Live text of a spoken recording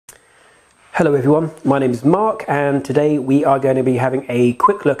Hello everyone, my name is Mark and today we are going to be having a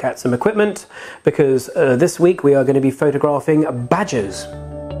quick look at some equipment because this week we are going to be photographing badgers.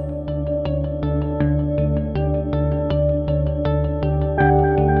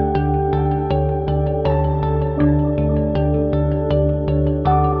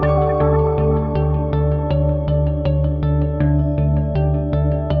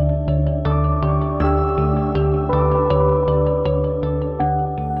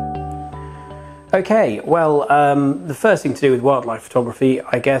 Okay, well, the first thing to do with wildlife photography,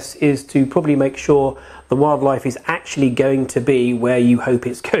 I guess, is to probably make sure the wildlife is actually going to be where you hope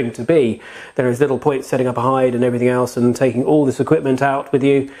it's going to be. There is little point setting up a hide and everything else and taking all this equipment out with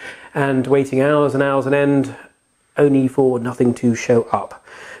you and waiting hours and hours on end only for nothing to show up.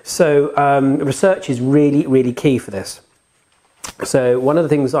 So research is really key for this. So one of the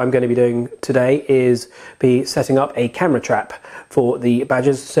things I'm going to be doing today is be setting up a camera trap for the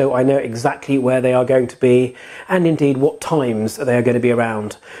badgers so I know exactly where they are going to be and indeed what times they are going to be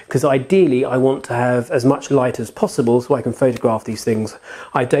around, because ideally I want to have as much light as possible so I can photograph these things.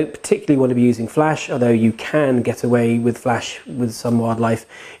 I don't particularly want to be using flash, although you can get away with flash with some wildlife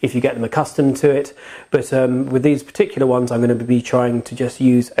if you get them accustomed to it, but with these particular ones I'm going to be trying to just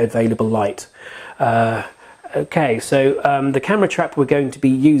use available light. Okay, so the camera trap we're going to be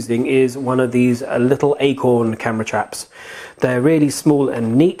using is one of these little acorn camera traps. They're really small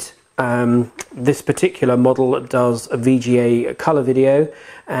and neat. This particular model does a VGA color video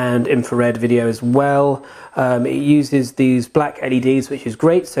and infrared video as well. It uses these black LEDs, which is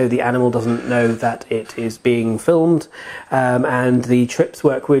great, so the animal doesn't know that it is being filmed, and the trips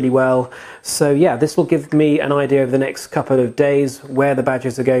work really well. So yeah, this will give me an idea of the next couple of days where the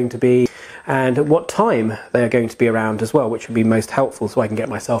badgers are going to be and at what time they are going to be around as well, which would be most helpful so I can get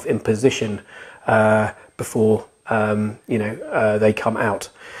myself in position before they come out.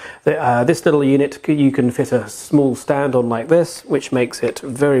 This little unit, you can fit a small stand on like this, which makes it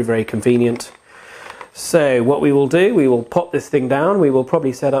very convenient. So what we will do, we will pop this thing down. We will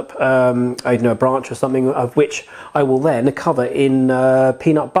probably set up a branch or something of which I will then cover in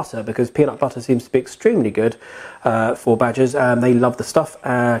peanut butter, because peanut butter seems to be extremely good for badgers. They love the stuff,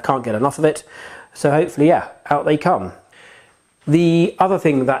 can't get enough of it. So hopefully, yeah, out they come. The other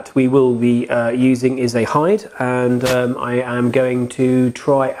thing that we will be using is a hide, and I am going to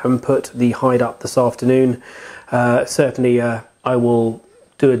try and put the hide up this afternoon. Certainly I will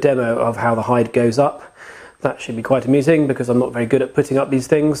do a demo of how the hide goes up. That should be quite amusing because I'm not very good at putting up these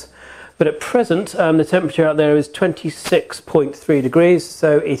things. But at present the temperature out there is 26.3 degrees,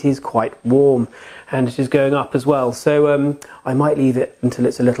 so it is quite warm and it is going up as well. So I might leave it until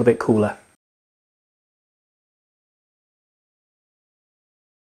it's a little bit cooler.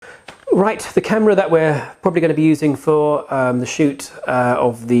 Right, the camera that we're probably going to be using for the shoot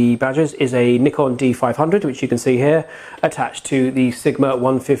of the badgers is a Nikon D500, which you can see here, attached to the Sigma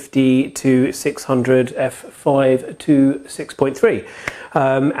 150-600 f5 to 6.3.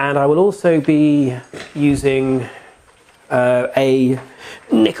 And I will also be using a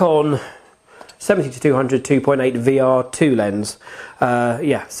Nikon 70-200 2.8 VR2 lens.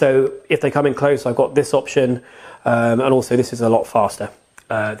 Yeah, so if they come in close, I've got this option, and also this is a lot faster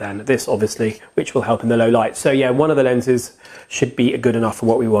than this, obviously, which will help in the low light. So yeah, one of the lenses should be good enough for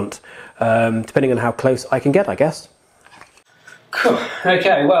what we want, depending on how close I can get, I guess. Cool.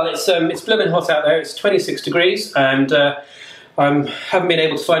 Okay, well, it's blooming hot out there. It's 26 degrees, and I haven't been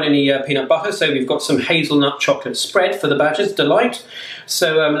able to find any peanut butter, so we've got some hazelnut chocolate spread for the badgers' delight.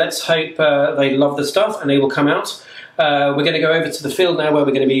 So let's hope they love the stuff and they will come out. We're going to go over to the field now where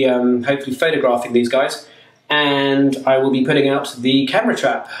we're going to be hopefully photographing these guys, and I will be putting out the camera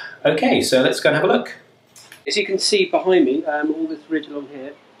trap. Okay, so let's go and have a look. As you can see behind me, all this ridge along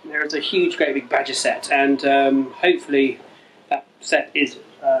here, there is a huge, great big badger set, and hopefully that set is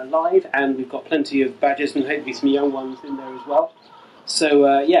live, and we've got plenty of badgers and hopefully some young ones in there as well.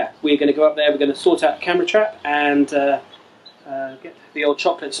 So yeah, we're going to go up there, we're going to sort out camera trap and get the old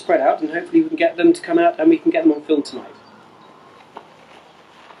chocolate spread out, and hopefully we can get them to come out and we can get them on film tonight.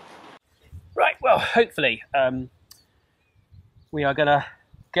 Right, well, hopefully we are going to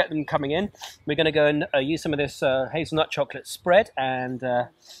get them coming in. We're going to go and use some of this hazelnut chocolate spread and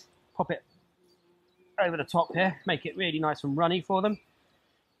pop it over the top here, make it really nice and runny for them.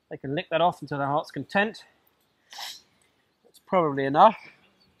 They can lick that off until their heart's content. That's probably enough.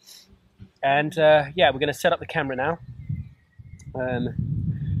 And yeah, we're going to set up the camera now.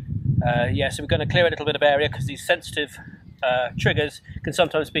 Yeah, so we're going to clear a little bit of area because these sensitive triggers can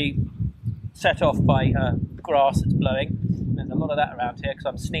sometimes be set off by grass that's blowing. There's a lot of that around here because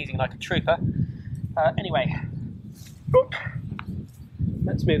I'm sneezing like a trooper. Anyway,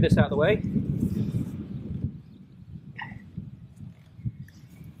 let's move this out of the way.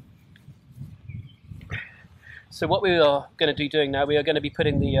 So what we are going to be doing now, we are going to be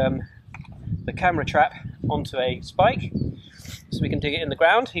putting the camera trap onto a spike so we can dig it in the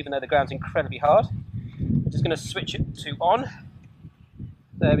ground, even though the ground's incredibly hard. We're just going to switch it to on.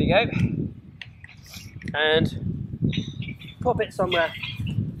 There we go. And pop it somewhere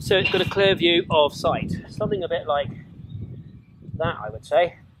so it's got a clear view of sight. Something a bit like that, I would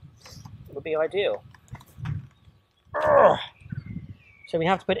say, would be ideal. So we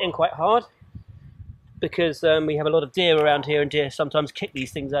have to put it in quite hard because we have a lot of deer around here, and deer sometimes kick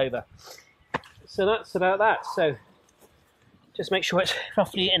these things over. So that's about that. So just make sure it's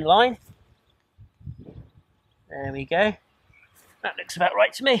roughly in line. There we go. That looks about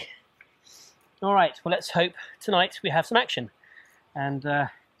right to me. All right, well, let's hope tonight we have some action and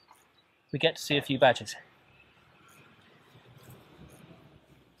we get to see a few badgers.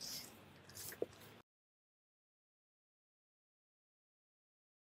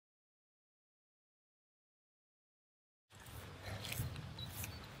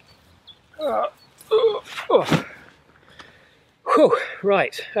 Whew,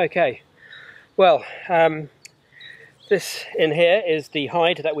 right, okay. Well, this in here is the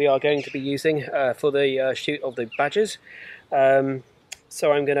hide that we are going to be using for the shoot of the badgers.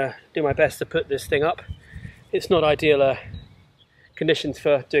 So I'm going to do my best to put this thing up. It's not ideal conditions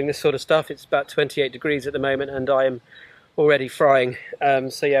for doing this sort of stuff. It's about 28 degrees at the moment and I am already frying.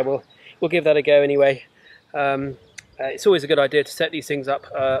 So yeah, we'll give that a go anyway. It's always a good idea to set these things up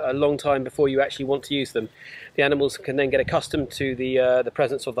a long time before you actually want to use them. The animals can then get accustomed to the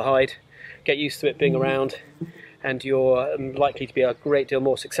presence of the hide, get used to it being around, and you're likely to be a great deal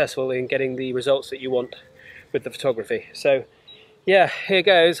more successful in getting the results that you want with the photography. So yeah, here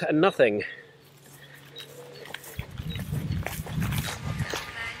goes, and nothing.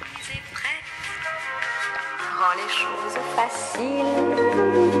 Rends les choses faciles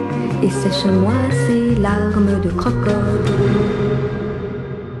et sèche-moi ces larmes de crocodile.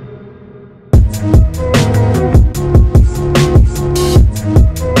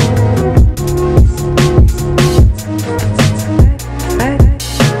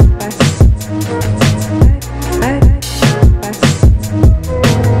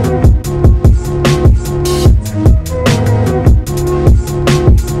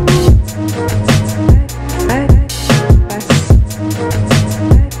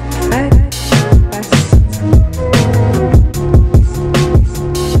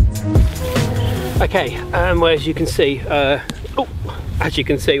 Okay, well, as you can see,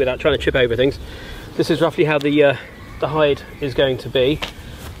 without trying to trip over things, this is roughly how the hide is going to be.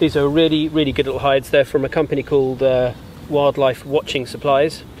 These are really good little hides. They're from a company called Wildlife Watching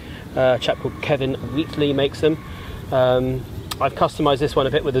Supplies. A chap called Kevin Wheatley makes them. I've customized this one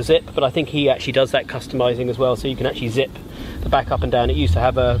a bit with a zip, but I think he actually does that customizing as well, so you can actually zip the back up and down. It used to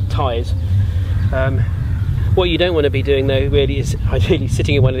have ties. What you don't want to be doing though really is ideally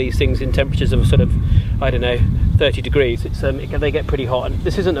sitting in one of these things in temperatures of sort of, I don't know, 30 degrees. It's they get pretty hot, and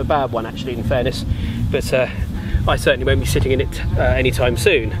this isn't a bad one actually, in fairness, but I certainly won't be sitting in it anytime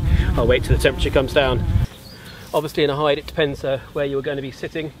soon. I'll wait till the temperature comes down. Obviously in a hide it depends where you're going to be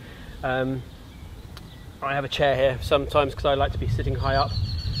sitting. I have a chair here sometimes because I like to be sitting high up,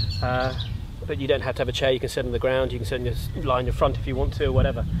 but you don't have to have a chair. You can sit on the ground, you can sit and just lie in your front if you want to, or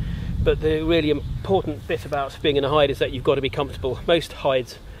whatever. But the really important bit about being in a hide is that you've got to be comfortable. Most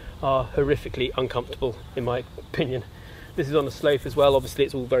hides are horrifically uncomfortable, in my opinion. This is on a slope as well. Obviously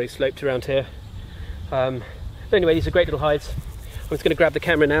it's all very sloped around here. But anyway, these are great little hides. I'm just going to grab the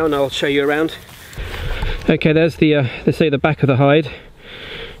camera now and I'll show you around. Okay, there's the let's say the back of the hide.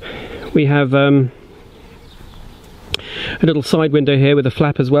 We have a little side window here with a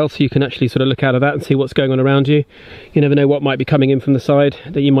flap as well, so you can actually sort of look out of that and see what's going on around you. You never know what might be coming in from the side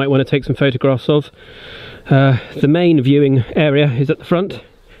that you might want to take some photographs of. The main viewing area is at the front,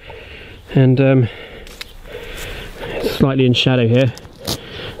 and it's slightly in shadow here.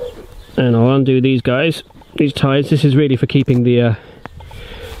 And I'll undo these guys, these ties. This is really for keeping the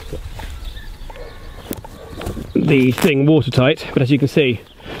thing watertight, but as you can see,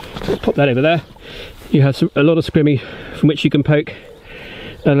 pop that over there. You have a lot of scrimmy from which you can poke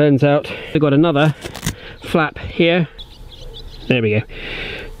a lens out. We've got another flap here. There we go.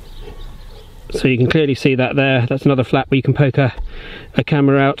 So you can clearly see that there. That's another flap where you can poke a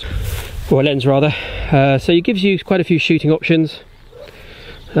camera out, or a lens rather. So it gives you quite a few shooting options.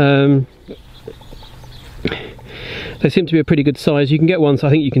 They seem to be a pretty good size. You can get ones I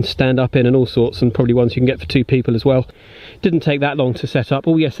think you can stand up in and all sorts, and probably ones you can get for 2 people as well. Didn't take that long to set up.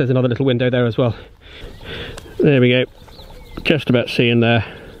 Oh yes, there's another little window there as well. There we go, just about seeing there.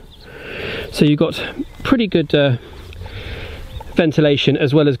 So you've got pretty good ventilation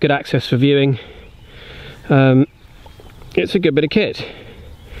as well as good access for viewing. it's a good bit of kit.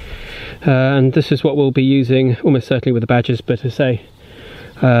 And this is what we'll be using almost certainly with the badges, but as I say,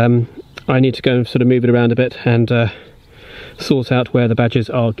 I need to go and sort of move it around a bit and sort out where the badges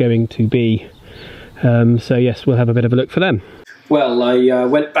are going to be. So yes, we'll have a bit of a look for them. Well, I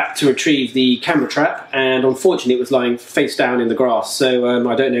went back to retrieve the camera trap, and unfortunately it was lying face down in the grass, so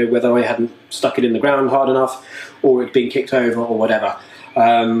I don't know whether I hadn't stuck it in the ground hard enough or it'd been kicked over or whatever.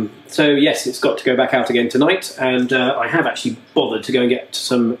 So yes, it's got to go back out again tonight, and I have actually bothered to go and get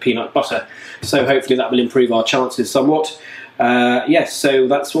some peanut butter, so hopefully that will improve our chances somewhat. Yes, so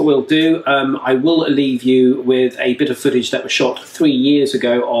that's what we'll do. I will leave you with a bit of footage that was shot 3 years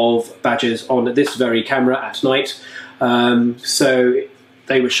ago of badgers on this very camera at night. So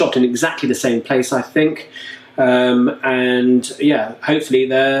they were shot in exactly the same place, I think. And yeah, hopefully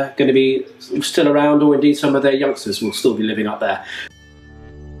they're going to be still around, or indeed some of their youngsters will still be living up there.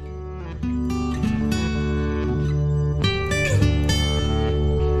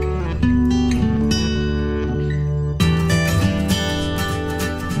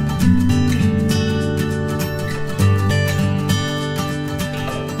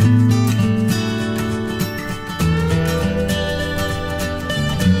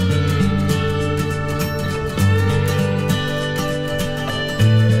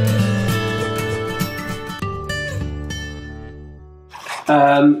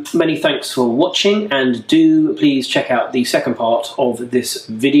 Many thanks for watching, and do please check out the second part of this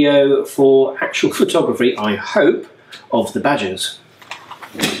video for actual photography, I hope, of the badgers.